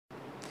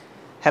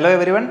Hello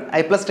everyone,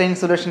 iPlus training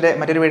solution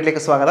മറ്റൊരു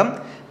വീഡിയോയിലേക്ക് സ്വാഗതം.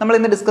 നമ്മൾ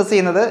ഇന്ന് ഡിസ്കസ്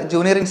ചെയ്യുന്നത്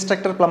ജൂനിയർ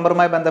ഇൻസ്ട്രക്ടർ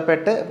പ്ലംബറുമായി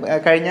ബന്ധപ്പെട്ട്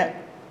കഴിഞ്ഞ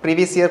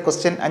പ്രീവിയസ് ഇയർ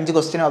ക്വസ്റ്റ്യൻ 5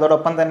 ക്വസ്റ്റ്യനും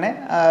അതോടൊപ്പം തന്നെ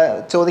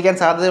ചോദിക്കാൻ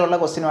സാധ്യതയുള്ള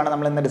ക്വസ്റ്റ്യനുമാണ്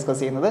നമ്മൾ ഇന്ന് ഡിസ്കസ്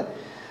ചെയ്യുന്നത്.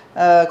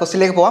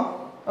 ക്വസ്റ്റ്യനിലേക്ക് പോവാം.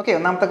 ഓക്കേ,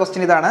 ഒന്നാമത്തെ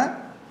ക്വസ്റ്റ്യൻ ഇതാണ്.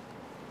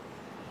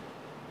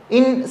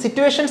 In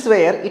situations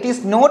where it is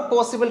not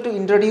possible to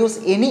introduce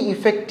any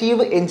effective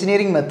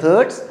engineering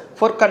methods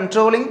for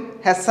controlling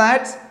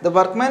hazards, the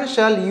workman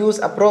shall use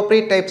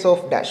appropriate types of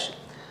dash.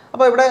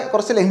 അപ്പോൾ ഇവിടെ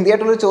കുറച്ച് ലെങ്തി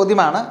ആയിട്ടുള്ളൊരു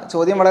ചോദ്യമാണ്.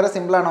 ചോദ്യം വളരെ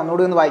സിമ്പിളാണ്,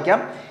 ഒന്നുകൂടി ഒന്ന് വായിക്കാം.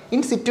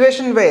 In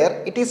situation where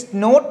it is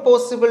not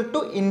possible to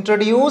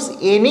introduce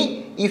any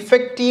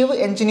effective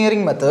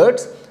engineering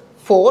methods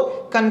four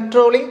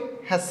controlling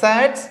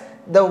hazards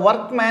the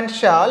workman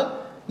shall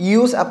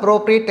use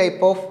appropriate type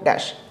of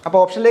dash. അപ്പോൾ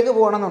ഓപ്ഷനിലേക്ക്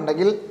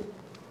പോകണമെന്നുണ്ടെങ്കിൽ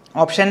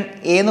ഓപ്ഷൻ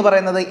എ എന്ന്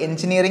പറയുന്നത്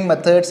എഞ്ചിനീയറിംഗ്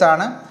മെത്തേഡ്സ്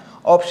ആണ്,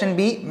 option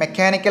B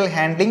mechanical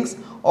ഹാൻഡ്ലിങ്സ്,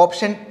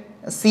 option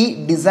C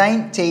design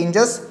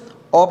changes,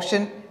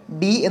 option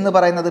D എന്ന്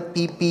പറയുന്നത്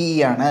PPE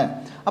ആണ്.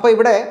 അപ്പോൾ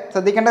ഇവിടെ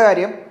ശ്രദ്ധിക്കേണ്ട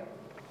കാര്യം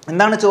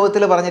എന്താണ്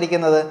ചോദ്യത്തിൽ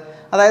പറഞ്ഞിരിക്കുന്നത്,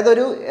 അതായത്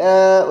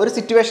ഒരു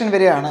സിറ്റുവേഷൻ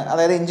വരികയാണ്,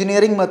 അതായത്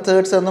എഞ്ചിനീയറിംഗ്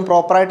മെത്തേഡ്സ് ഒന്നും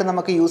പ്രോപ്പറായിട്ട്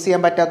നമുക്ക് യൂസ്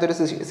ചെയ്യാൻ പറ്റാത്തൊരു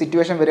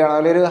സിറ്റുവേഷൻ വരികയാണ്,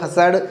 അതിൽ ഒരു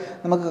ഹസാർഡ്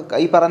നമുക്ക്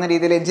ഈ പറഞ്ഞ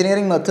രീതിയിൽ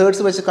എഞ്ചിനീയറിംഗ്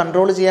മെത്തേഡ്സ് വെച്ച്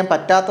കൺട്രോൾ ചെയ്യാൻ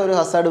പറ്റാത്ത ഒരു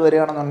ഹസാർഡ്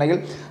വരികയാണെന്നുണ്ടെങ്കിൽ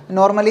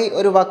നോർമലി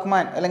ഒരു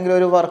വർക്ക്മാൻ അല്ലെങ്കിൽ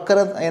ഒരു വർക്കർ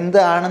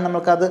എന്താണ്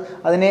നമുക്കത്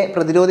അതിനെ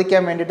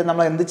പ്രതിരോധിക്കാൻ വേണ്ടിയിട്ട്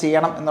നമ്മൾ എന്ത്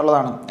ചെയ്യണം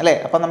എന്നുള്ളതാണ് അല്ലേ.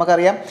 അപ്പം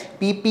നമുക്കറിയാം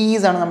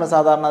PPEs ആണ് നമ്മൾ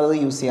സാധാരണ അത്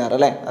യൂസ് ചെയ്യാറ്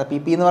അല്ലേ.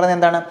 PPE എന്ന് പറയുന്നത്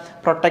എന്താണ്,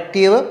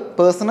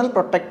 പേഴ്സണൽ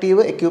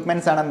പ്രൊട്ടക്റ്റീവ്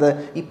എക്യുപ്മെൻറ്റ്സ് ആണ് എന്ത്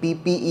ഈ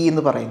PPE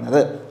എന്ന്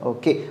പറയുന്നത്.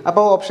 ഓക്കെ,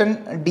 അപ്പോൾ ഓപ്ഷൻ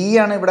ഡി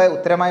ആണ് ഇവിടെ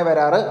ഉത്തരമായി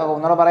വരാറ്. അപ്പോൾ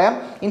ഒന്നുകൂടെ പറയാം,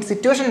 in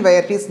situation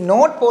where it is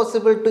not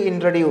possible to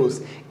introduce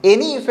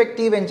any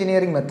effective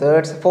engineering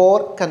methods four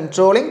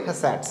controlling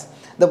hazards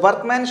the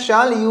workman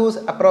shall use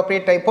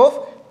appropriate type of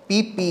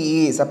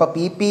PPEs. അപ്പോൾ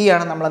PPE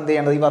ആണ് നമ്മൾ എന്ത്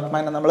ചെയ്യേണ്ടത്, ഈ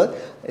വർക്ക്മാൻ നമ്മൾ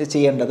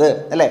ചെയ്യേണ്ടത്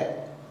അല്ലേ.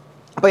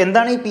 അപ്പോൾ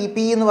എന്താണ് ഈ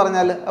PPE എന്ന്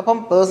പറഞ്ഞാൽ, അപ്പം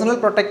പേഴ്സണൽ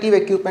പ്രൊട്ടക്റ്റീവ്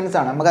എക്യുപ്മെൻറ്റ്സ്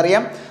ആണ്.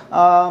 നമുക്കറിയാം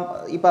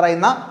ഈ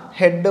പറയുന്ന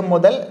ഹെഡ്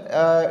മുതൽ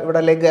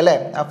ഇവിടെ ലെഗ് അല്ലേ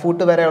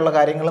ഫുട്ട് വരെയുള്ള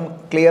കാര്യങ്ങളും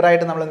ക്ലിയർ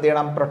ആയിട്ട് നമ്മൾ എന്ത്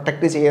ചെയ്യണം,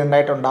 പ്രൊട്ടക്റ്റ്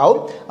ചെയ്യേണ്ടതായിട്ടുണ്ടാവും.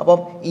 അപ്പം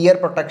ഇയർ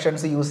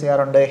പ്രൊട്ടക്ഷൻസ് യൂസ്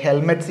ചെയ്യാറുണ്ട്,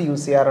 ഹെൽമെറ്റ്സ്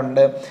യൂസ്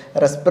ചെയ്യാറുണ്ട്,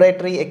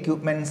 റെസ്പിറേറ്ററി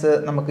എക്യുപ്മെൻറ്റ്സ്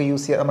നമ്മൾ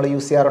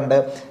യൂസ് ചെയ്യാറുണ്ട്,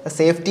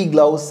 സേഫ്റ്റി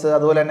ഗ്ലൗസ്,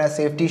 അതുപോലെ തന്നെ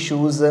സേഫ്റ്റി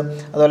ഷൂസ്,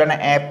 അതുപോലെ തന്നെ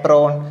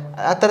ആപ്രോൺ,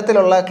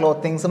 അത്തരത്തിലുള്ള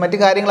ക്ലോത്തിങ്സ് മറ്റു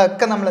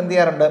കാര്യങ്ങളൊക്കെ നമ്മൾ എന്ത്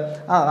ചെയ്യാറുണ്ട്,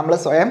 നമ്മൾ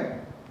സ്വയം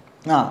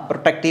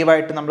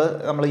പ്രൊട്ടക്റ്റീവായിട്ട്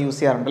നമ്മൾ യൂസ്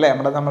ചെയ്യാറുണ്ട്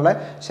അല്ലേ. നമ്മളെ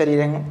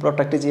ശരീരം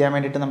പ്രൊട്ടക്റ്റ് ചെയ്യാൻ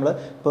വേണ്ടിയിട്ട് നമ്മൾ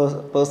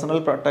പേഴ്സണൽ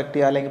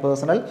പ്രൊട്ടക്റ്റീവ് അല്ലെങ്കിൽ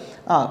പേഴ്സണൽ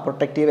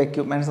പ്രൊട്ടക്റ്റീവ്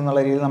എക്യുപ്മെൻറ്റ്സ്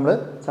എന്നുള്ള രീതിയിൽ നമ്മൾ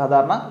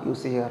സാധാരണ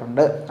യൂസ്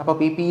ചെയ്യാറുണ്ട്. അപ്പോൾ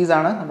PPEs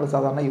ആണ് നമ്മൾ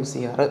സാധാരണ യൂസ്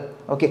ചെയ്യാറ്.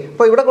 ഓക്കെ,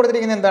 അപ്പോൾ ഇവിടെ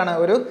കൊടുത്തിരിക്കുന്നത് എന്താണ്,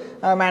 ഒരു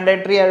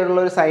മാൻഡേറ്ററി ആയിട്ടുള്ള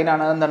ഒരു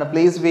സൈനാണ്. എന്താണ്,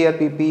 പ്ലീസ് വിയർ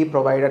PPE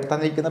പ്രൊവൈഡഡ്.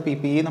 തന്നിരിക്കുന്ന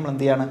PPE നമ്മൾ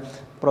എന്ത് ചെയ്യാണ്,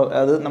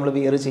 അത് നമ്മൾ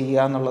വിയർ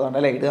ചെയ്യുക എന്നുള്ളതാണ്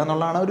അല്ലേ, ഇടുക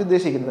എന്നുള്ളതാണ് അവർ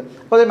ഉദ്ദേശിക്കുന്നത്.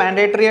 അപ്പോൾ അത്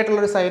മാൻഡേറ്ററി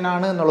ആയിട്ടുള്ളൊരു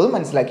സൈനാണ് എന്നുള്ളത്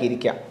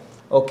മനസ്സിലാക്കിയിരിക്കുക.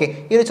 ഓക്കെ,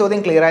 ഈ ഒരു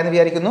ചോദ്യം ക്ലിയർ ആയെന്ന്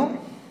വിചാരിക്കുന്നു.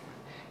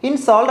 ഇൻ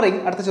സോൾഡറിങ്,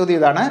 അടുത്ത ചോദ്യം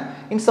ഇതാണ്.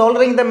 In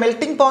soldering the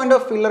melting point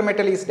of filler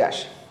metal is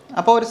dash.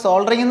 അപ്പോൾ ഒരു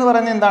സോൾഡറിങ് എന്ന്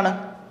പറയുന്നത് എന്താണ്,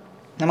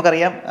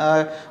 നമുക്കറിയാം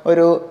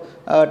ഒരു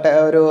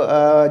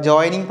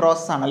ജോയിനിങ്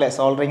പ്രോസസ്സാണ് അല്ലേ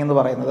സോൾഡറിങ് എന്ന്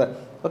പറയുന്നത്.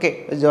 ഓക്കെ,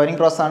 ജോയിനിങ്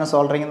പ്രോസസ്സാണ്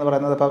സോൾഡറിങ് എന്ന്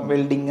പറയുന്നത്. അപ്പം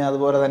വെൽഡിങ്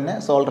അതുപോലെ തന്നെ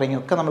സോൾഡറിങ്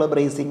ഒക്കെ നമ്മൾ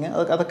ബ്രേസിങ്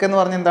അതൊക്കെ എന്ന്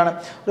പറഞ്ഞാൽ എന്താണ്,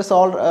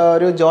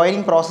 ഒരു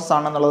ജോയിനിങ്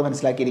പ്രോസസ്സാണെന്നുള്ളത്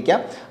മനസ്സിലാക്കിയിരിക്കുക.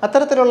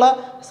 അത്തരത്തിലുള്ള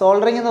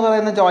സോൾഡറിങ് എന്ന്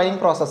പറയുന്ന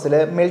ജോയിനിങ് പ്രോസസ്സിൽ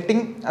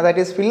മെൽറ്റിംഗ്,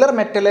 അതായത് filler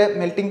metal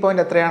melting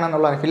point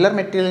എത്രയാണെന്നുള്ളതാണ്, filler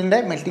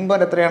മെറ്റലിൻ്റെ melting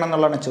point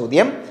എത്രയാണെന്നുള്ളതാണ്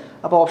ചോദ്യം.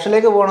 അപ്പോൾ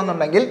ഓപ്ഷനിലേക്ക്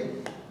പോകണമെന്നുണ്ടെങ്കിൽ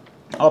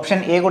ഓപ്ഷൻ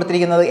എ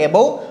കൊടുത്തിരിക്കുന്നത്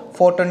above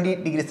 420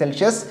 degree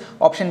Celsius,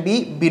 option B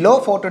below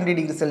 420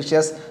 degree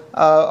Celsius,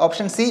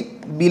 option C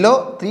below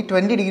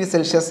 320 degree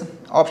Celsius,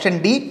 option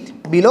D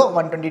below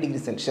 120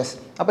 degree Celsius.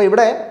 അപ്പോൾ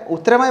ഇവിടെ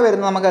ഉത്തരമായി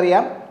വരുന്നത്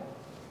നമുക്കറിയാം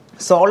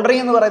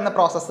സോൾഡറിങ് എന്ന് പറയുന്ന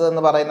പ്രോസസ്സ്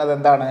എന്ന് പറയുന്നത്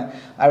എന്താണ്,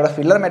 അവിടെ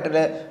ഫില്ലർ മെറ്റൽ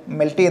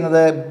മെൽറ്റ്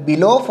ചെയ്യുന്നത്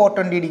ബിലോ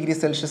 420 ഡിഗ്രി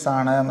സെൽഷ്യസ്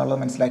ആണ്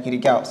എന്നുള്ളത്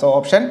മനസ്സിലാക്കിയിരിക്കുക. സോ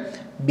ഓപ്ഷൻ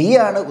ബി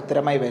ആണ്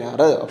ഉത്തരമായി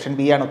വരാറ്. ഓപ്ഷൻ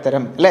ബി ആണ്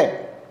ഉത്തരം അല്ലേ.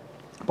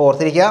 അപ്പോൾ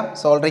ഓർത്തിരിക്കുക,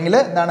 സോൾഡറിങ്ങിൽ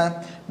എന്താണ്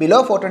ബിലോ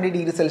 420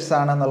 ഡിഗ്രി സെൽഷ്യസ്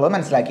ആണ് എന്നുള്ളത്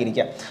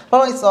മനസ്സിലാക്കിയിരിക്കുക. അപ്പോൾ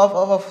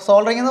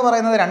സോൾഡറിങ് എന്ന്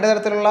പറയുന്നത് രണ്ട്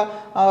തരത്തിലുള്ള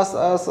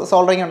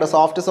സോൾഡറിങ് ഉണ്ട്,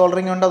 സോഫ്റ്റ്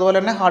സോൾഡറിങ് ഉണ്ട്, അതുപോലെ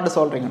തന്നെ ഹാർഡ്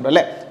സോൾഡറിങ് ഉണ്ട്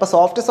അല്ലേ. അപ്പോൾ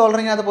സോഫ്റ്റ്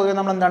സോൾഡറിങ്ങിനകത്ത് പൊതുവെ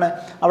നമ്മൾ എന്താണ്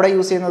അവിടെ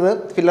യൂസ് ചെയ്യുന്നത്,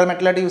 ഫില്ലർ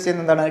മെറ്റലായിട്ട് യൂസ്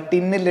ചെയ്യുന്നത് എന്താണ്,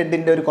 ടിന്നും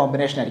ലെഡിൻ്റെ ഒരു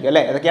കോമ്പിനേഷൻ ആയിരിക്കും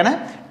അല്ലേ. ഏതൊക്കെയാണ്,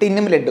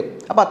 ടിന്നും ലെഡും.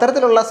 അപ്പോൾ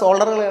അത്തരത്തിലുള്ള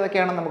സോൾഡറുകൾ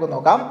ഏതൊക്കെയാണെന്ന് നമുക്ക്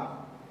നോക്കാം.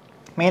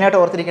 മെയിനായിട്ട്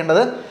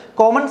ഓർത്തിരിക്കേണ്ടത്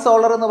കോമൺ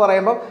സോൾഡർ എന്ന്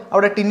പറയുമ്പോൾ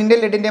അവിടെ ടിന്നിൻ്റെ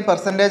ലെഡിൻ്റെയും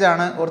പെർസെൻറ്റേജ്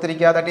ആണ്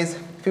ഓർത്തിരിക്കുക. That is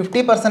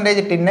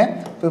 50% tin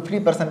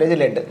 50%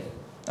 lead.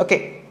 Okay,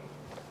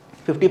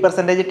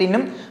 50%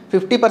 ടിന്നും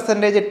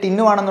 50%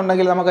 ടിന്നും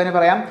ആണെന്നുണ്ടെങ്കിൽ നമുക്കതിന്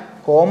പറയാം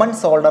കോമൺ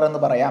സോൾഡർ എന്ന്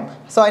പറയാം.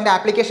 സോ അതിൻ്റെ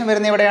ആപ്ലിക്കേഷൻ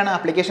വരുന്നത് എവിടെയാണ്,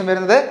 ആപ്ലിക്കേഷൻ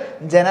വരുന്നത്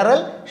ജനറൽ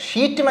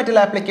ഷീറ്റ് മെറ്റൽ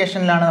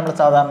ആപ്ലിക്കേഷനിലാണ് നമ്മൾ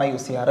സാധാരണ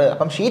യൂസ് ചെയ്യാറ്.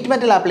 അപ്പം ഷീറ്റ്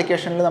മെറ്റൽ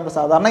ആപ്ലിക്കേഷനിൽ നമ്മൾ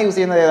സാധാരണ യൂസ്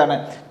ചെയ്യുന്നത് ഏതാണ്,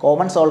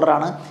 കോമൺ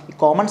സോൾഡറാണ്. ഈ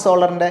കോമൺ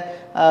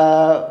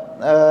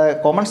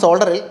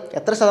സോൾഡറിൽ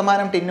എത്ര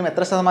ശതമാനം ടിന്നും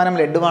എത്ര ശതമാനം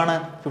ലെഡുമാണ്,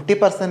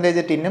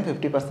 50% ടിന്നും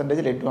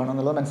 50% ലെഡുമാണ്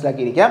എന്നുള്ളത്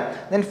മനസ്സിലാക്കിയിരിക്കാം.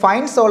 ദെൻ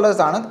ഫൈൻ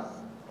സോൾഡേഴ്സ് ആണ്.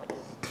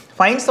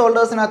 ഫൈൻ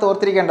സോൾഡേഴ്സിനകത്ത്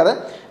ഓർത്തിരിക്കേണ്ടത്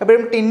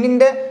എപ്പോഴും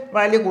ടിന്നിൻ്റെ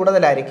വാല്യൂ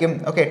കൂടുതലായിരിക്കും.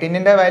 ഓക്കെ,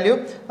 ടിന്നിൻ്റെ വാല്യൂ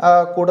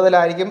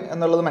കൂടുതലായിരിക്കും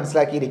എന്നുള്ളത്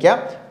മനസ്സിലാക്കിയിരിക്കുക.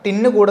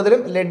 ടിന്ന്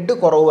കൂടുതലും ലെഡ്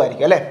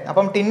കുറവുമായിരിക്കും അല്ലേ.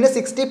 അപ്പം ടിന്ന്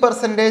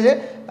 60%,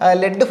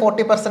 ലെഡ്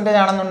 40%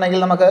 ആണെന്നുണ്ടെങ്കിൽ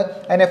നമുക്ക്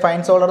അതിനെ ഫൈൻ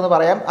സോൾഡർ എന്ന്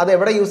പറയാം. അത്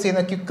എവിടെ യൂസ്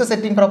ചെയ്യുന്നത്? Quick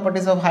setting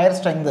properties of higher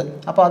strength.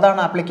 അപ്പോൾ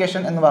അതാണ്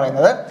ആപ്ലിക്കേഷൻ എന്ന്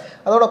പറയുന്നത്.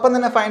 അതോടൊപ്പം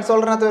തന്നെ ഫൈൻ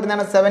സോൾഡറിനകത്ത്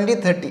വരുന്നതാണ്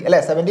 70-30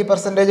 അല്ലേ.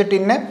 70%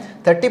 ടിന്ന്,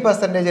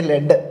 30%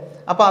 ലെഡ്.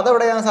 അപ്പോൾ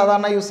അതെവിടെയാണ്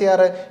സാധാരണ യൂസ്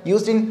ചെയ്യാറ്?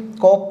 Used in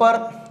copper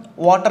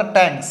water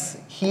tanks,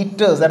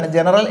 heaters and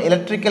general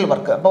electrical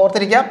work. അപ്പോൾ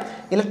ഓർത്തിരിക്കാം,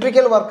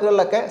 ഇലക്ട്രിക്കൽ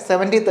വർക്കുകളിലൊക്കെ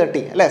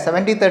 70-30 അല്ലേ.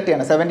 70-30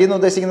 ആണ്. 70 എന്ന്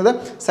ഉദ്ദേശിക്കുന്നത്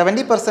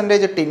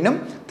 70% ടിന്നും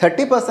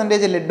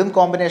 30% ലെഡും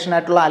കോമ്പിനേഷൻ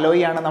ആയിട്ടുള്ള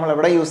അലോയിയാണ് നമ്മൾ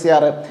എവിടെ യൂസ്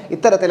ചെയ്യാറ്?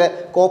 ഇത്തരത്തിൽ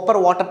കോപ്പർ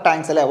വാട്ടർ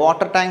ടാങ്ക്സ് അല്ലേ.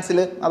 വാട്ടർ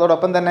ടാങ്ക്സിൽ,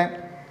 അതോടൊപ്പം തന്നെ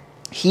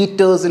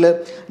ഹീറ്റേഴ്സിൽ,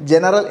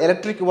 ജനറൽ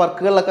ഇലക്ട്രിക്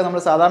വർക്കുകളിലൊക്കെ നമ്മൾ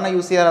സാധാരണ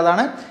യൂസ്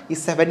ചെയ്യാറതാണ് ഈ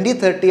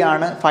 70-30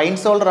 ആണ്, ഫൈൻ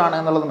സോൾഡർ ആണ്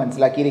എന്നുള്ളത്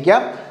മനസ്സിലാക്കിയിരിക്കുക.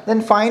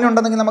 ദെൻ ഫൈൻ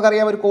ഉണ്ടെന്നെങ്കിൽ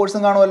നമുക്കറിയാം ഒരു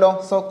കോഴ്സും കാണുമല്ലോ.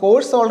 സോ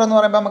കോഴ്സ് സോൾഡർ എന്ന്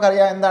പറയുമ്പോൾ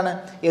നമുക്കറിയാം എന്താണ്,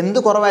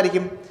 എന്ത്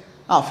കുറവായിരിക്കും?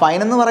 ഫൈൻ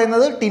എന്ന്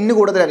പറയുന്നത് ടിന്ന്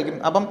കൂടുതലായിരിക്കും.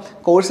 അപ്പം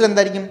കോഴ്സിൽ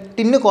എന്തായിരിക്കും?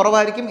 ടിന്ന്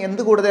കുറവായിരിക്കും.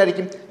 എന്ത്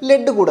കൂടുതലായിരിക്കും?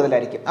 ലെഡ്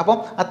കൂടുതലായിരിക്കും. അപ്പം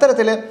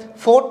അത്തരത്തിൽ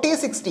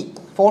 40-60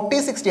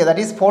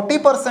 that is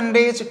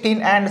 40% tin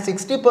and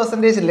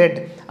 60%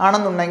 lead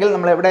ആണെന്നുണ്ടെങ്കിൽ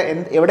നമ്മൾ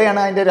എവിടെയാണ്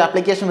അതിൻ്റെ ഒരു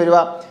ആപ്ലിക്കേഷൻ വരിക?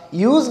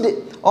 Used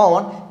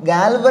on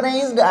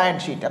galvanised iron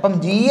sheet. അപ്പം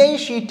GI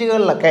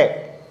ഷീറ്റുകളിലൊക്കെ,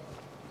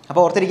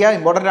 അപ്പോൾ ഓർത്തിരിക്കുക,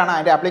 ഇമ്പോർട്ടൻ്റ് ആണ്.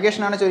 അതിൻ്റെ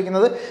ആപ്ലിക്കേഷനാണ്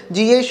ചോദിക്കുന്നത്.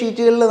 GI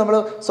ഷീറ്റുകളിൽ നമ്മൾ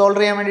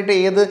സോൾഡർ ചെയ്യാൻ വേണ്ടിയിട്ട്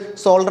ഏത്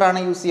സോൾഡറാണ്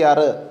യൂസ്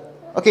ചെയ്യാറ്?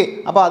 ഓക്കെ,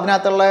 അപ്പോൾ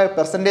അതിനകത്തുള്ള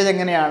പെർസെൻറ്റേജ്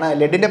എങ്ങനെയാണ്?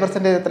 ലെഡിൻ്റെ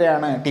പെർസെൻറ്റേജ്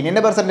എത്രയാണ്?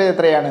 ടിന്നിൻ്റെ പെർസെൻറ്റേജ്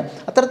എത്രയാണ്?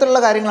 അത്തരത്തിലുള്ള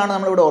കാര്യങ്ങളാണ്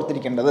നമ്മളിവിടെ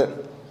ഓർത്തിരിക്കേണ്ടത്.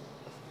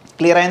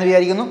 ക്ലിയർ ആയെന്ന്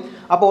വിചാരിക്കുന്നു.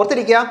 അപ്പോൾ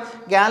ഓർത്തിരിക്കുക,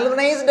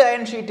 ഗാൽവനൈസ്ഡ്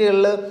അയൺ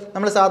ഷീറ്റുകളിൽ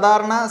നമ്മൾ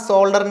സാധാരണ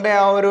സോൾഡറിൻ്റെ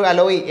ആ ഒരു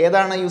അലോയി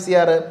ഏതാണ് യൂസ്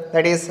ചെയ്യാറ്?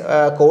 That is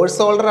course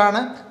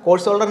സോൾഡറാണ്.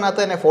 കോഴ്സ്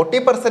സോൾഡറിനകത്ത് തന്നെ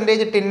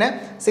 40% ടിന്ന്,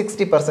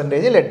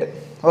 60% ലെഡ്.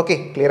 ഓക്കെ,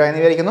 ക്ലിയർ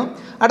ആയെന്ന് വിചാരിക്കുന്നു.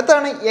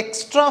 അടുത്താണ്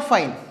എക്സ്ട്രാ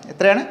ഫൈൻ.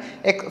 എത്രയാണ്?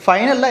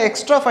 ഫൈൻ അല്ല,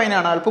 എക്സ്ട്രാ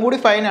ഫൈനാണ്. അല്പം കൂടി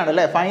ഫൈനാണ്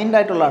അല്ലേ, ഫൈൻഡ്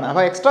ആയിട്ടുള്ളതാണ്.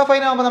 അപ്പോൾ എക്സ്ട്രാ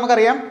ഫൈൻ ആകുമ്പോൾ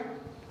നമുക്കറിയാം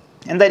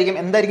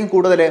എന്തായിരിക്കും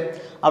കൂടുതൽ?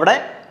 അവിടെ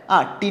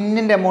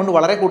ടിന്നിൻ്റെ എമൗണ്ട്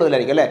വളരെ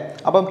കൂടുതലായിരിക്കും അല്ലേ.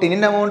 അപ്പം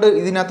ടിന്നിൻ്റെ എമൗണ്ട്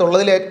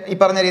ഇതിനകത്തുള്ളതിൽ ഈ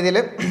പറഞ്ഞ രീതിയിൽ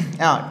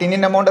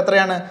ടിന്നിൻ്റെ എമൗണ്ട്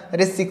എത്രയാണ്?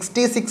 ഒരു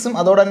 66ഉം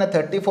അതോടെ തന്നെ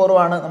 34ഉം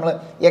ആണ് നമ്മൾ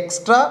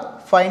എക്സ്ട്രാ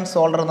ഫൈൻ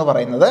സോൾഡർ എന്ന്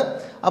പറയുന്നത്.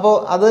 അപ്പോൾ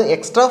അത്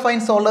എക്സ്ട്രാ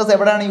ഫൈൻ സോൾഡേഴ്സ്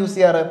എവിടെയാണ് യൂസ്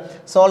ചെയ്യാറ്?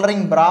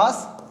 Soldering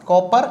brass,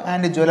 copper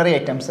and jewellery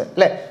items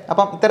അല്ലേ.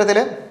 അപ്പം ഇത്തരത്തിൽ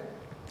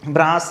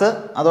ബ്രാസ്,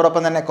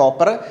 അതോടൊപ്പം തന്നെ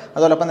കോപ്പർ,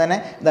 അതോടൊപ്പം തന്നെ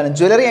എന്താണ്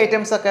ജ്വല്ലറി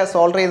ഐറ്റംസ് ഒക്കെ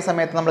സോൾഡർ ചെയ്യുന്ന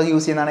സമയത്ത് നമ്മൾ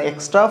യൂസ് ചെയ്യുന്നതാണ്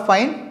extra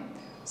fine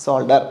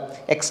solder.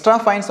 Extra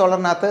fine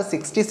സോൾഡറിനകത്ത്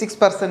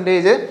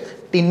 66%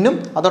 ടിന്നും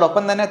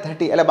അതോടൊപ്പം തന്നെ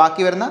 30 അല്ല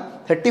ബാക്കി വരുന്ന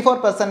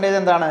 34%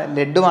 എന്താണ്?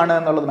 ലെഡുമാണ്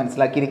എന്നുള്ളത്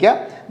മനസ്സിലാക്കിയിരിക്കുക.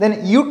 ദെൻ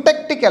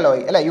യൂടെക്റ്റിക്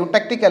അലോയ് അല്ലേ.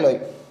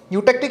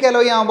 യൂടെക്റ്റിക്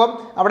അലോയ് ആകുമ്പം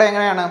അവിടെ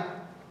എങ്ങനെയാണ്?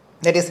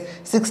 That is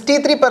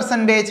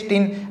 63%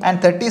 tin and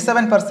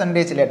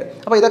 37% lead.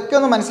 അപ്പോൾ ഇതൊക്കെ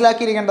ഒന്ന്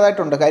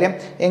മനസ്സിലാക്കിയിരിക്കേണ്ടതായിട്ടുണ്ട്. കാര്യം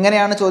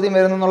എങ്ങനെയാണ് ചോദ്യം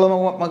വരുന്നത് എന്നുള്ളത്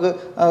നമുക്ക്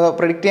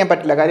പ്രെഡിക്റ്റ് ചെയ്യാൻ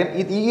പറ്റില്ല. കാര്യം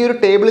ഈ ഒരു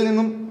ടേബിളിൽ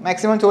നിന്നും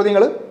മാക്സിമം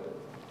ചോദ്യങ്ങൾ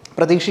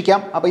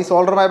പ്രതീക്ഷിക്കാം. അപ്പോൾ ഈ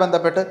സോൾഡറുമായി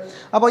ബന്ധപ്പെട്ട്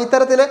അപ്പോൾ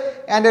ഇത്തരത്തിൽ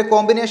അതിൻ്റെ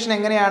കോമ്പിനേഷൻ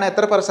എങ്ങനെയാണ്,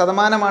 എത്ര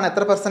ശതമാനമാണ്,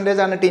 എത്ര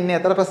പെർസെൻറ്റേജാണ് ടിന്ന്,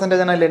 എത്ര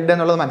പെർസെൻറ്റേജാണ് ലെഡ്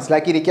എന്നുള്ളത്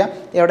മനസ്സിലാക്കിയിരിക്കുക.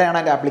 എവിടെയാണ്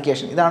അതിൻ്റെ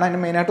ആപ്ലിക്കേഷൻ? ഇതാണ് അതിന്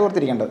മെയിനായിട്ട്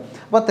ഓർത്തിരിക്കേണ്ടത്.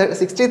 അപ്പോൾ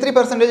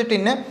 63%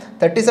 ടിന്ന്,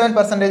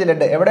 37%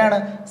 ലെഡ് എവിടെയാണ്?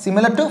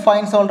 Similar to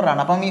fine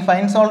സോൾഡറാണ്. അപ്പം ഈ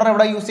ഫൈൻ സോൾഡർ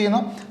എവിടെ യൂസ്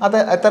ചെയ്യുന്നു? അത്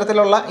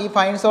എത്തരത്തിലുള്ള ഈ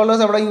ഫൈൻ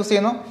സോൾഡേഴ്സ് എവിടെ യൂസ്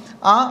ചെയ്യുന്നു?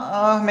 ആ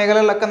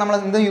മേഖലകളിലൊക്കെ നമ്മൾ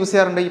എന്ത് യൂസ്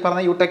ചെയ്യാറുണ്ട്? ഈ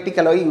പറഞ്ഞ യൂടെക്റ്റിക്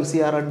അലോയ് യൂസ്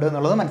ചെയ്യാറുണ്ട്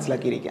എന്നുള്ളത്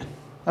മനസ്സിലാക്കിയിരിക്കുക.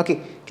 ഓക്കെ,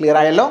 ക്ലിയർ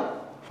ആയല്ലോ?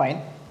 ഫൈൻ.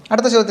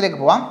 അടുത്ത ചോദ്യത്തിലേക്ക്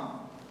പോവാം.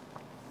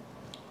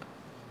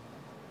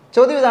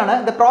 ചോദ്യം ഇതാണ്: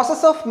 the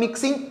process of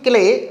mixing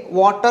clay,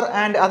 water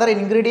and other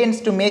ingredients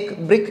to make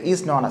brick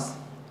is known as.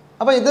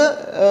 അപ്പോൾ ഇത്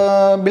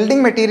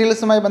ബിൽഡിംഗ്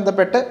മെറ്റീരിയൽസുമായി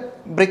ബന്ധപ്പെട്ട്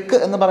ബ്രിക്ക്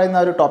എന്ന് പറയുന്ന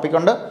ഒരു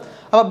ടോപ്പിക്കുണ്ട്.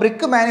 അപ്പോൾ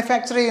ബ്രിക്ക്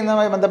മാനുഫാക്ചർ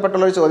ചെയ്യുന്നതുമായി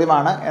ബന്ധപ്പെട്ടുള്ളൊരു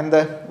ചോദ്യമാണ്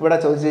ഇവിടെ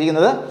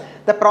ചോദിച്ചിരിക്കുന്നത്.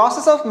 The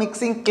process of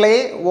mixing clay,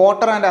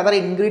 water and other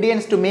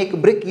ingredients to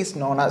make brick is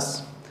known as.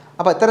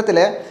 അപ്പോൾ ഇത്തരത്തിൽ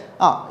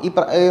ഈ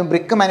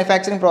ബ്രിക്ക്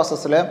മാനുഫാക്ചറിങ്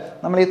പ്രോസസ്സിൽ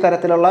നമ്മൾ ഈ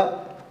തരത്തിലുള്ള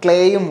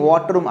ക്ലേയും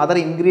വാട്ടറും അതർ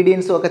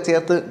ഇൻഗ്രീഡിയൻസും ഒക്കെ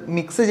ചേർത്ത്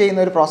മിക്സ് ചെയ്യുന്ന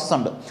ഒരു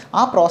പ്രോസസ്സുണ്ട്.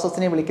 ആ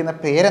പ്രോസസ്സിനെ വിളിക്കുന്ന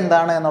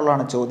പേരെന്താണ്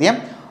എന്നുള്ളതാണ് ചോദ്യം.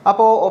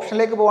 അപ്പോൾ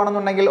ഓപ്ഷനിലേക്ക്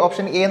പോകുകയാണെന്നുണ്ടെങ്കിൽ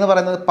ഓപ്ഷൻ എ എന്ന്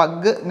പറയുന്നത്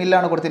പഗ്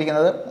മില്ലാണ്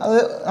കൊടുത്തിരിക്കുന്നത്. അത്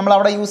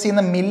നമ്മളവിടെ യൂസ്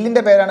ചെയ്യുന്ന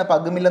മില്ലിൻ്റെ പേരാണ്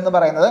പഗ് മില്ലെന്ന്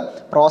പറയുന്നത്,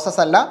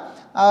 പ്രോസസ്സ് അല്ല.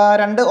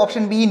 2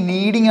 ഓപ്ഷൻ ബി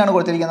നീഡിങ് ആണ്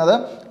കൊടുത്തിരിക്കുന്നത്.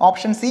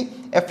 ഓപ്ഷൻ സി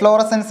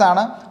എഫ്ലോറസൻസ്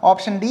ആണ്.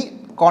 ഓപ്ഷൻ ഡി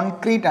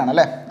കോൺക്രീറ്റ് ആണ്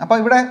അല്ലേ. അപ്പോൾ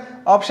ഇവിടെ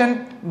ഓപ്ഷൻ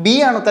ബി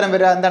ആണ് ഉത്തരം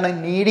വരിക. എന്താണ്?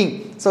 Needing.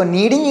 So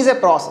needing is A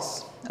process.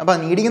 അപ്പോൾ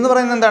നീഡിങ് എന്ന്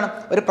പറയുന്നത് എന്താണ്?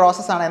 ഒരു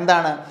പ്രോസസ്സാണ്.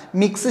 എന്താണ്?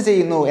 മിക്സ്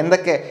ചെയ്യുന്നു.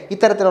 എന്തൊക്കെ?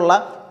 ഇത്തരത്തിലുള്ള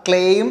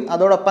ക്ലേയും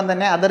അതോടൊപ്പം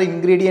തന്നെ അതർ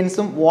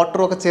ഇൻഗ്രീഡിയൻസും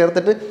വാട്ടറും ഒക്കെ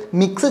ചേർത്തിട്ട്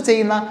മിക്സ്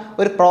ചെയ്യുന്ന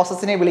ഒരു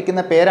പ്രോസസ്സിനെ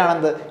വിളിക്കുന്ന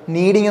പേരാണെന്ത്?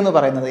 നീഡിങ് എന്ന്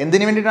പറയുന്നത്.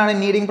 എന്തിനു വേണ്ടിയിട്ടാണ്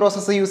നീഡിങ്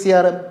പ്രോസസ്സ് യൂസ്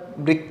ചെയ്യാറ്?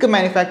 ബ്രിക്ക്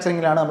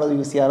മാനുഫാക്ചറിങ്ങിലാണ് നമ്മൾ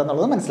യൂസ് ചെയ്യാറ്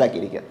എന്നുള്ളത്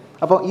മനസ്സിലാക്കിയിരിക്കുക.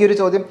 അപ്പോൾ ഈ ഒരു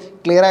ചോദ്യം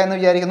ക്ലിയർ ആയെന്ന്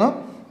വിചാരിക്കുന്നു.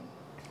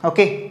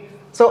 ഓക്കെ,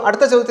 സോ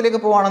അടുത്ത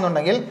ചോദ്യത്തിലേക്ക്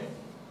പോകുകയാണെന്നുണ്ടെങ്കിൽ,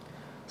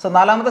 സോ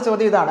 4ാമത്തെ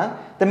ചോദ്യം ഇതാണ്: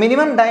 the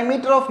minimum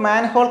diameter of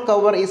manhole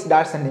cover is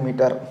dash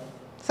centimetre.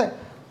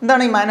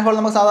 എന്താണ് ഈ മാൻഹോൾ?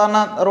 നമുക്ക് സാധാരണ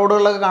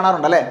റോഡുകളിലൊക്കെ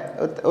കാണാറുണ്ടല്ലേ,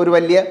 ഒരു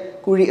വലിയ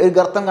കുഴി, ഒരു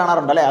ഗർത്തം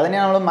കാണാറുണ്ടല്ലേ,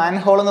 അതിനെയാണ് നമ്മൾ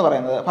മാൻഹോൾ എന്ന്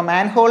പറയുന്നത്. അപ്പോൾ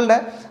മാൻഹോളിൻ്റെ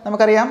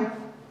നമുക്കറിയാം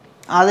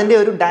അതിൻ്റെ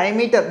ഒരു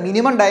ഡയമീറ്റർ,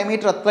 മിനിമം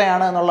ഡയമീറ്റർ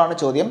എത്രയാണ് എന്നുള്ളതാണ്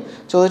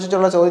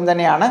ചോദിച്ചിട്ടുള്ള ചോദ്യം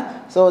തന്നെയാണ്.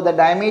 So the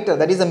diameter,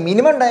 that is the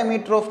minimum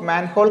diameter of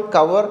manhole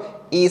cover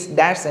is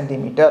dash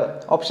centimetre.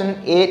 Option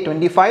A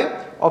 25,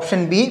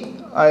 option B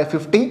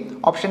 50,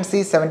 option C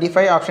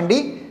 75, option D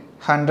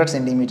 100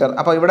 centimetre.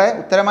 അപ്പോൾ ഇവിടെ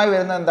ഉത്തരമായി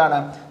വരുന്നത് എന്താണ്?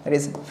 ദാറ്റ്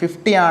ഈസ്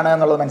 50 ആണ്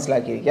എന്നുള്ളത്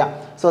മനസ്സിലാക്കിയിരിക്കുക.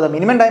 So the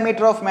minimum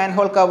diameter of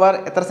manhole cover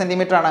എത്ര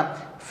centimetre ആണ്?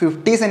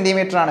 50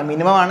 centimetre ആണ്.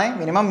 മിനിമം ആണ്,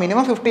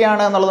 മിനിമം 50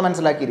 ആണ് എന്നുള്ളത്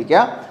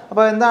മനസ്സിലാക്കിയിരിക്കുക.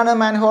 അപ്പോൾ എന്താണ്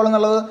മാൻഹോൾ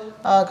എന്നുള്ളത്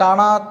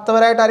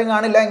കാണാത്തവരായിട്ട് ആരും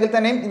കാണില്ല എങ്കിൽ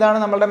തന്നെയും ഇതാണ്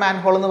നമ്മുടെ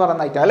മാൻഹോൾ എന്ന്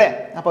പറയുന്ന ഐറ്റം അല്ലേ.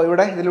 അപ്പോൾ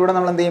ഇതിലൂടെ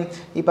നമ്മൾ എന്ത് ചെയ്യും?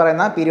 ഈ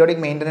പറയുന്ന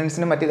പീരിയോഡിക്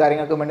മെയിൻ്റനൻസിനും മറ്റു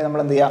കാര്യങ്ങൾക്കും വേണ്ടി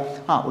നമ്മൾ എന്ത്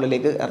ചെയ്യുക?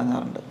 ഉള്ളിലേക്ക്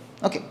ഇറങ്ങാറുണ്ട്.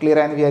 ഓക്കെ, ക്ലിയർ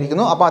ആയെന്ന്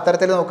വിചാരിക്കുന്നു. അപ്പോൾ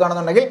അത്തരത്തിൽ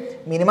നോക്കുകയാണെന്നുണ്ടെങ്കിൽ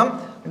minimum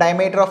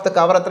diameter of the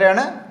cover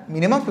എത്രയാണ്?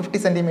 മിനിമം 50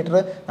 സെൻറ്റിമീറ്റർ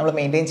നമ്മൾ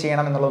മെയിൻറ്റെയിൻ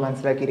ചെയ്യണം എന്നുള്ളത്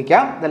മനസ്സിലാക്കിയിരിക്കുക.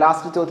 ദ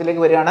ലാസ്റ്റ്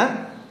ചോദ്യത്തിലേക്ക് വരികയാണ്.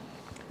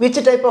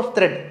 Which type of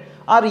thread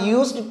are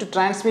used to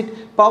transmit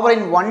power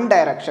in one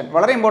direction?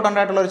 വളരെ ഇമ്പോർട്ടൻ്റ്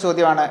ആയിട്ടുള്ള ഒരു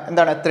ചോദ്യമാണ്.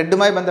 എന്താണ്?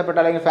 ത്രെഡുമായി ബന്ധപ്പെട്ട്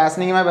അല്ലെങ്കിൽ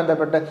ഫാസ്റ്റനിങ്ങുമായി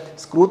ബന്ധപ്പെട്ട്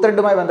സ്ക്രൂ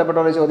ത്രെഡുമായി ബന്ധപ്പെട്ട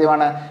ഒരു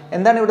ചോദ്യമാണ്.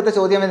 എന്താണ് ഇവിടുത്തെ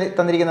ചോദ്യം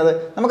തന്നിരിക്കുന്നത്?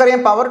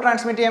 നമുക്കറിയാം പവർ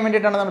ട്രാൻസ്മിറ്റ് ചെയ്യാൻ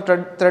വേണ്ടിയിട്ടാണ് നമ്മൾ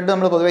ത്രെഡ്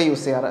നമ്മൾ പൊതുവെ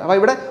യൂസ് ചെയ്യാറ്. അപ്പോൾ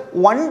ഇവിടെ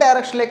വൺ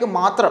ഡയറക്ഷനിലേക്ക്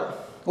മാത്രം,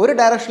 ഒരു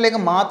ഡയറക്ഷനിലേക്ക്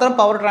മാത്രം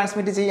പവർ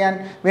ട്രാൻസ്മിറ്റ് ചെയ്യാൻ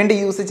വേണ്ടി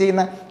യൂസ്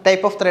ചെയ്യുന്ന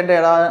ടൈപ്പ് ഓഫ് ത്രെഡ്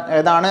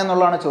ഏതാണ്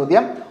എന്നുള്ളതാണ്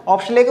ചോദ്യം.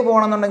 ഓപ്ഷനിലേക്ക്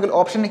പോകണമെന്നുണ്ടെങ്കിൽ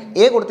ഓപ്ഷൻ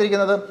എ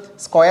കൊടുത്തിരിക്കുന്നത്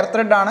സ്ക്വയർ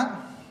ത്രെഡ് ആണ്.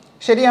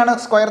 ശരിയാണ്,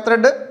 സ്ക്വയർ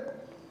ത്രെഡ്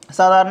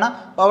സാധാരണ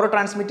പവർ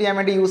ട്രാൻസ്മിറ്റ് ചെയ്യാൻ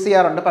വേണ്ടി യൂസ്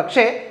ചെയ്യാറുണ്ട്.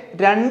 പക്ഷേ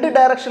രണ്ട്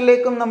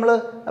ഡയറക്ഷനിലേക്കും നമ്മൾ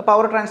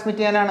പവർ ട്രാൻസ്മിറ്റ്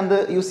ചെയ്യാനാണ് എന്ത്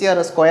യൂസ്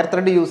ചെയ്യാറ്? സ്ക്വയർ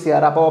ത്രെഡ് യൂസ്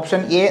ചെയ്യാറ്. അപ്പോൾ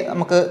ഓപ്ഷൻ എ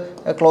നമുക്ക്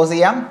ക്ലോസ്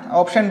ചെയ്യാം.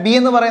 ഓപ്ഷൻ ബി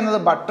എന്ന് പറയുന്നത്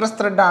ബട്ട്രസ്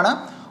ത്രെഡ് ആണ്.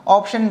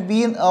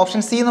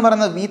 ഓപ്ഷൻ സി എന്ന്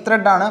പറയുന്നത് വി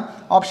ത്രെഡ് ആണ്.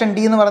 ഓപ്ഷൻ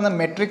ഡി എന്ന് പറയുന്നത്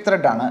മെട്രിക്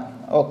ത്രെഡ് ആണ്.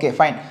 Okay,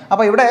 fine.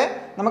 അപ്പോൾ ഇവിടെ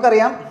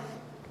നമുക്കറിയാം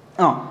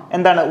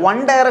എന്താണ് വൺ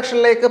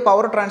ഡയറക്ഷനിലേക്ക്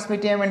പവർ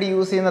ട്രാൻസ്മിറ്റ് ചെയ്യാൻ വേണ്ടി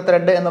യൂസ് ചെയ്യുന്ന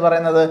ത്രെഡ് എന്ന്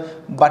പറയുന്നത്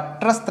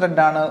ബട്ട്രസ്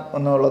ത്രെഡ് ആണ്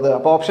എന്നുള്ളത്.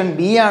 അപ്പോൾ ഓപ്ഷൻ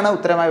ബി ആണ്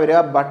ഉത്തരമായി വരിക,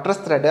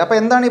 ബട്ട്രസ് ത്രെഡ്. അപ്പോൾ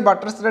എന്താണ് ഈ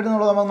ബട്ട്രസ് ത്രെഡ്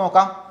എന്നുള്ളത് നമുക്ക്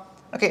നോക്കാം.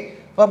 ഓക്കെ,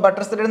 അപ്പോൾ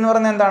ബട്ട്രസ് ത്രെഡ് എന്ന്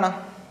പറയുന്നത് എന്താണ്?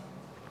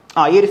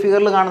 ഈ ഒരു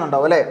ഫിഗറിൽ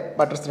കാണുന്നുണ്ടാവും അല്ലേ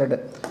ബട്ട്രസ് ത്രെഡ്.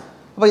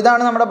 അപ്പോൾ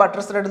ഇതാണ് നമ്മുടെ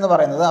ബട്ട്രസ് ത്രെഡ് എന്ന്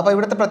പറയുന്നത്. അപ്പോൾ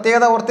ഇവിടുത്തെ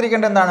പ്രത്യേകത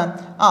ഓർത്തിരിക്കേണ്ടത് എന്താണ്?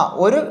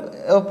 ഒരു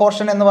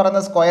പോർഷൻ എന്ന്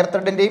പറയുന്നത് സ്ക്വയർ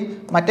ത്രെഡിൻ്റെയും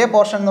മറ്റേ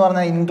പോർഷൻ എന്ന്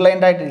പറയുന്നത്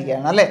ഇൻക്ലൈൻഡ്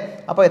ആയിട്ടിരിക്കുകയാണ് അല്ലേ.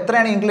 അപ്പോൾ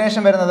എത്രയാണ്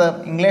ഇൻക്ലിനേഷൻ വരുന്നത്?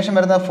 ഇൻക്ലിനേഷൻ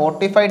വരുന്നത്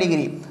 45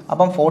 ഡിഗ്രി.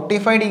 അപ്പം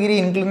 45 ഡിഗ്രി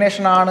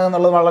ഇൻക്ലിനേഷൻ ആണ്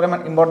എന്നുള്ളത് വളരെ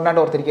ഇമ്പോർട്ടൻ്റ്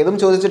ആയിട്ട് ഓർത്തിരിക്കുക. ഇതും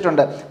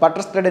ചോദിച്ചിട്ടുണ്ട്.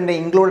 ബട്ട്രസ് ത്രെഡിൻ്റെ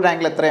ഇൻക്ലൂഡഡ്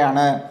ആംഗിൾ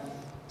എത്രയാണ്?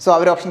 സോ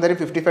അവർ ഓപ്ഷൻ തരും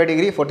 55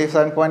 ഡിഗ്രി,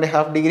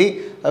 47.5 ഡിഗ്രി,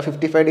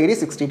 55 ഡിഗ്രി,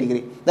 60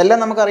 ഡിഗ്രി. ഇതെല്ലാം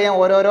നമുക്കറിയാം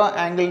ഓരോരോ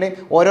ആംഗിളിൻ്റെയും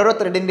ഓരോരോ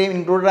ത്രെഡിൻ്റെയും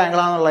ഇൻക്ലൂഡഡ് ആംഗിൾ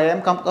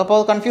ആണെന്നുള്ളത്.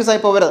 അപ്പോൾ കൺഫ്യൂസ്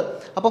ആയി പോകരുത്.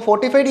 അപ്പോൾ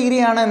 45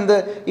 ഡിഗ്രിയാണ് എന്ത്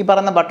ഈ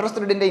പറയുന്ന ബട്ട്രസ്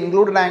ത്രെഡിൻ്റെ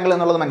ഇൻക്ലൂഡഡ് ആംഗിൾ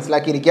എന്നുള്ളത്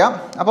മനസ്സിലാക്കിയിരിക്കുക.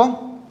 അപ്പം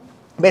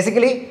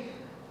ബേസിക്കലി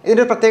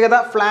ഇതിൻ്റെ പ്രത്യേകത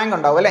ഫ്ലാങ്ക്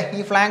ഉണ്ടാവും അല്ലേ.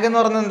 ഈ ഫ്ലാങ്ക് എന്ന്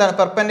പറയുന്നത് എന്താണ്?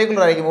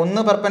 പെർപെൻഡിക്കുലർ ആയിരിക്കും.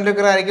 ഒന്ന്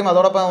പെർപെൻഡിക്കുലർ ആയിരിക്കും,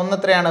 അതോടൊപ്പം ഒന്ന്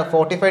എത്രയാണ്?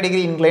 45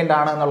 ഡിഗ്രി ഇൻക്ലൈൻഡ്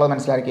ആണ് എന്നുള്ളത്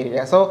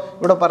മനസ്സിലാക്കിയിരിക്കുക. സോ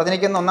ഇവിടെ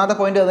പറഞ്ഞിരിക്കുന്ന ഒന്നാമത്തെ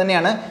പോയിന്റ് അത്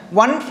തന്നെയാണ്.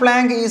 വൺ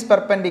ഫ്ലാങ്ക് ഈസ്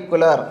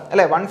പെർപെൻഡിക്കുലർ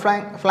അല്ലേ. വൺ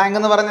ഫ്ലാങ്ക്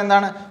എന്ന് പറയുന്നത്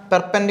എന്താണ്?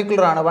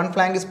 പെർപെൻഡിക്കുലർ ആണ്. One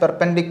flank is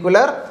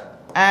perpendicular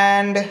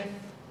and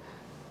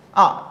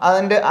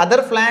അതിൻ്റെ other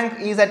flank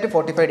is at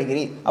 45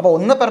 degree. അപ്പോൾ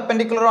ഒന്ന്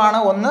പെർപെൻഡിക്കുലർ ആണ്,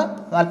 ഒന്ന്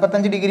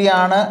 45 ഡിഗ്രി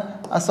ആണ്.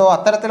 സോ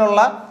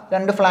അത്തരത്തിലുള്ള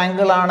രണ്ട്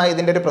ഫ്ലാങ്കുകളാണ്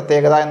ഇതിൻ്റെ ഒരു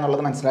പ്രത്യേകത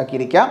എന്നുള്ളത്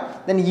മനസ്സിലാക്കിയിരിക്കുക.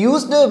 Then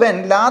used when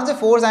large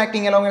force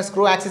acting along A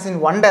screw axis in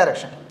one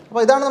direction.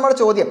 അപ്പോൾ ഇതാണ് നമ്മുടെ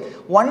ചോദ്യം.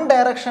 വൺ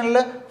ഡയറക്ഷനിൽ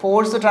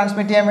ഫോഴ്സ്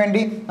ട്രാൻസ്മിറ്റ് ചെയ്യാൻ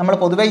വേണ്ടി നമ്മൾ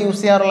പൊതുവെ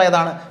യൂസ് ചെയ്യാറുള്ള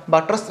ഏതാണ്?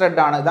 ബട്ട്രസ്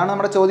ത്രെഡ് ആണ്. ഇതാണ്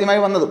നമ്മുടെ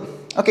ചോദ്യമായി വന്നത്.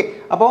 ഓക്കെ,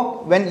 അപ്പോൾ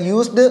വെൻ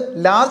യൂസ്ഡ്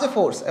ലാർജ്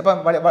ഫോഴ്സ്, ഇപ്പം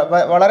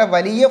വളരെ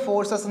വലിയ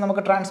ഫോഴ്സസ്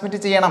നമുക്ക് ട്രാൻസ്മിറ്റ്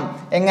ചെയ്യണം.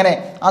 എങ്ങനെ?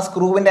 ആ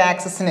സ്ക്രൂവിൻ്റെ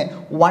ആക്സിസിന്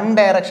വൺ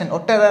ഡയറക്ഷൻ,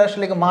 ഒറ്റ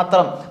ഡയറക്ഷനിലേക്ക്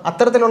മാത്രം.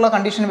 അത്തരത്തിലുള്ള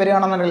കണ്ടീഷൻ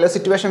വരികയാണെന്നുണ്ടെങ്കിൽ,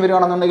 സിറ്റുവേഷൻ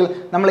വരികയാണെന്നുണ്ടെങ്കിൽ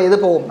നമ്മൾ ഏത്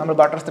പോകും? നമ്മൾ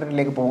ബട്ട്രസ്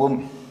ത്രെഡിലേക്ക് പോകും.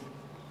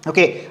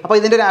 ഓക്കെ, അപ്പോൾ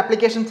ഇതിൻ്റെ ഒരു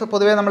ആപ്ലിക്കേഷൻസ്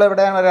പൊതുവേ നമ്മൾ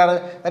എവിടെയാണ് വരാറ്?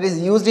 That is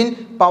used in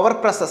power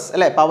process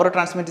അല്ലേ. പവർ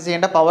ട്രാൻസ്മിറ്റ്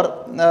ചെയ്യേണ്ട പവർ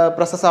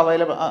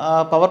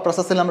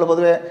പ്രൊസസ്സിൽ നമ്മൾ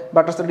പൊതുവേ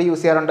ബട്ട്രസ് ത്രെഡ്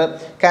യൂസ് ചെയ്യാറുണ്ട്.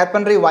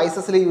 കാർപ്പൻട്രി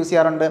വൈസസിൽ യൂസ്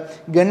ചെയ്യാറുണ്ട്.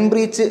 ഗൺ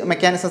ബ്രീച്ച്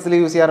മെക്കാനിസത്തിൽ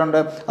യൂസ് ചെയ്യാറുണ്ട്.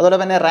 അതുപോലെ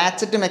തന്നെ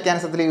റാച്ചറ്റ്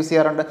മെക്കാനിസത്തിൽ യൂസ്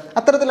ചെയ്യാറുണ്ട്.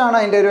 അത്തരത്തിലാണ്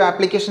അതിൻ്റെ ഒരു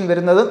ആപ്ലിക്കേഷൻ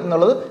വരുന്നത്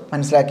എന്നുള്ളത്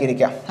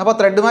മനസ്സിലാക്കിയിരിക്കുക. അപ്പോൾ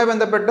ത്രെഡുമായി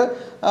ബന്ധപ്പെട്ട്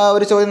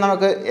ഒരു ചോദ്യം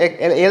നമുക്ക്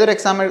ഏതൊരു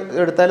എക്സാം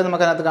എടുത്താലും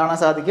നമുക്കതിനകത്ത് കാണാൻ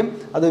സാധിക്കും.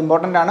 അത്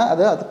ഇമ്പോർട്ടൻ്റ് ആണ്.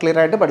 അത് ക്ലിയർ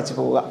ആയിട്ട് പഠിച്ചു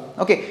പോവുക.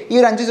 ഓക്കെ, ഈ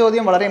ഒരു 5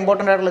 ചോദ്യം വളരെ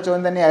ഇമ്പോർട്ടൻ്റ് ആയിട്ടുള്ള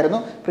ചോദ്യം തന്നെയായിരുന്നു.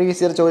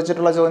 പ്രീവിയസ് ഇയർ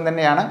ചോദിച്ചിട്ടുള്ള ചോദ്യം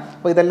തന്നെയാണ്.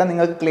 അപ്പോൾ ഇതെല്ലാം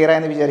നിങ്ങൾക്ക് ക്ലിയർ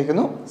ആയെന്ന്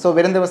വിചാരിക്കുന്നു. സോ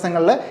വരും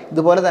ദിവസങ്ങളിൽ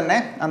ഇതുപോലെ തന്നെ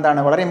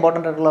വളരെ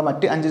ഇമ്പോർട്ടൻ്റ് ആയിട്ടുള്ള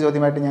മറ്റ് 5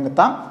 ചോദ്യമായിട്ട് ഞാൻ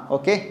എത്താം.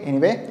 ഓക്കെ,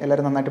 എനിവേ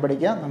എല്ലാവരും നന്നായിട്ട്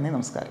പഠിക്കുക. നന്ദി,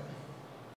 നമസ്കാരം.